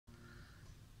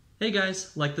Hey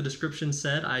guys, like the description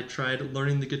said, I tried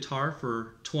learning the guitar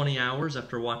for 20 hours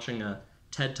after watching a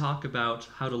TED Talk about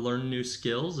how to learn new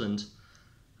skills, and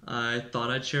I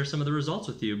thought I'd share some of the results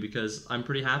with you because I'm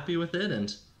pretty happy with it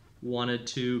and wanted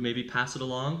to maybe pass it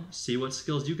along, see what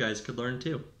skills you guys could learn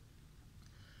too.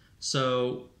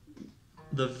 So,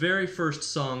 the very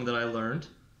first song that I learned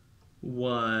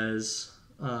was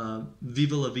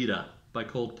Viva La Vida by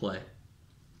Coldplay.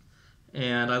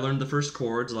 And I learned the first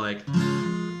chords like,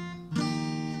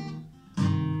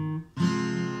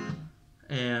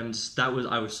 and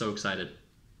I was so excited.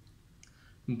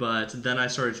 But then I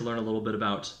started to learn a little bit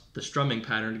about the strumming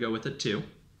pattern to go with it too.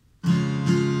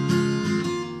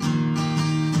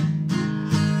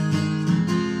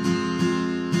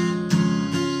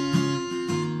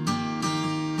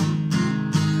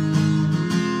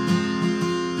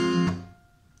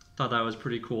 Thought that was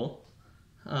pretty cool.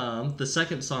 The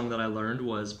second song that I learned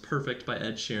was Perfect by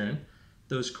Ed Sheeran.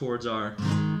 Those chords are...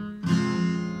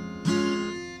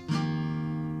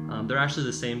 they're actually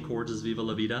the same chords as Viva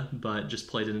La Vida, but just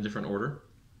played in a different order.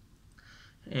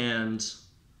 And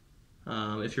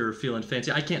if you're feeling fancy,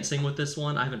 I can't sing with this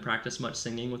one. I haven't practiced much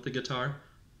singing with the guitar,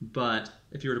 but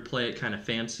if you were to play it kind of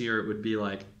fancier, it would be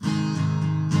like...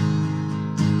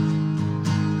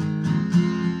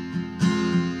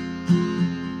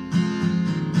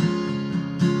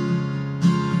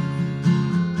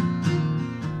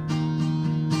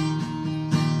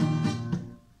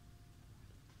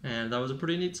 And that was a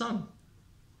pretty neat song.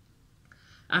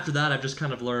 After that, I've just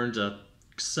kind of learned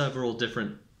several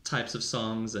different types of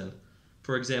songs, and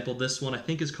for example, this one I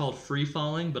think is called Free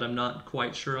Falling, but I'm not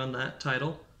quite sure on that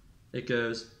title. It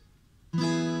goes...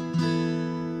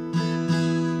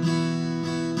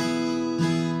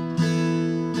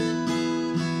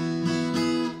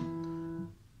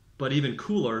 But even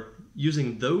cooler,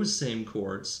 using those same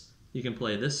chords, you can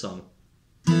play this song.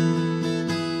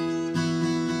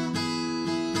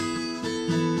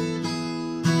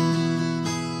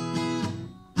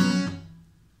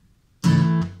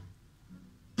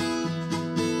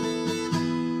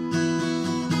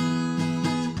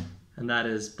 And that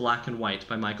is Black and White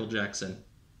by Michael Jackson.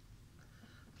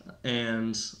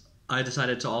 And I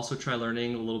decided to also try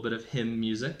learning a little bit of hymn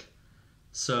music.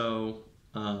 So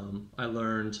I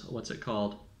learned, what's it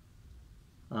called?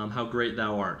 How Great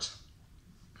Thou Art.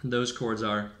 And those chords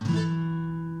are...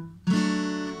 And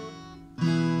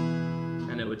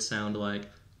it would sound like,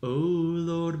 O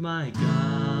Lord my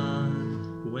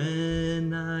God,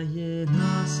 when I in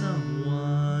awesome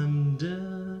wonder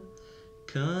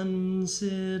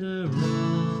consider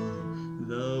all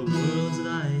the worlds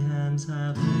thy hands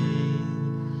have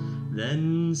made,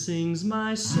 then sings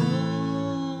my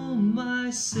soul, my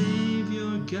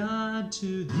Savior God,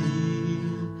 to thee.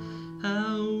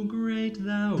 How great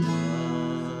thou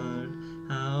art,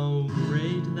 how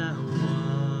great thou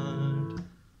art.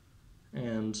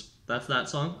 And that's that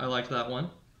song. I like that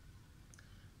one.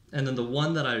 And then the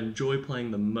one that I enjoy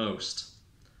playing the most,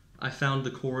 I found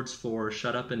the chords for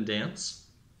Shut Up and Dance.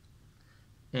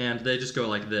 And they just go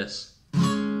like this.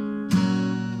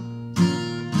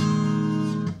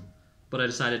 But I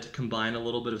decided to combine a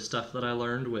little bit of stuff that I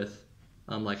learned with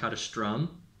like how to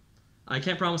strum. I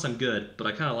can't promise I'm good, but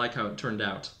I kind of like how it turned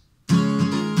out.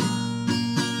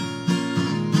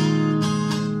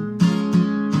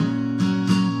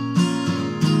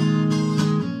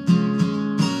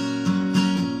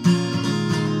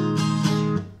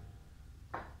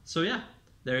 So yeah,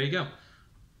 there you go.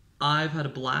 I've had a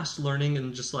blast learning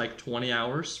in just like 20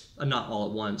 hours, not all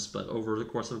at once, but over the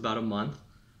course of about a month,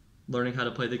 learning how to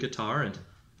play the guitar, and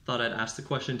thought I'd ask the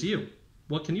question to you.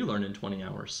 What can you learn in 20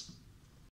 hours?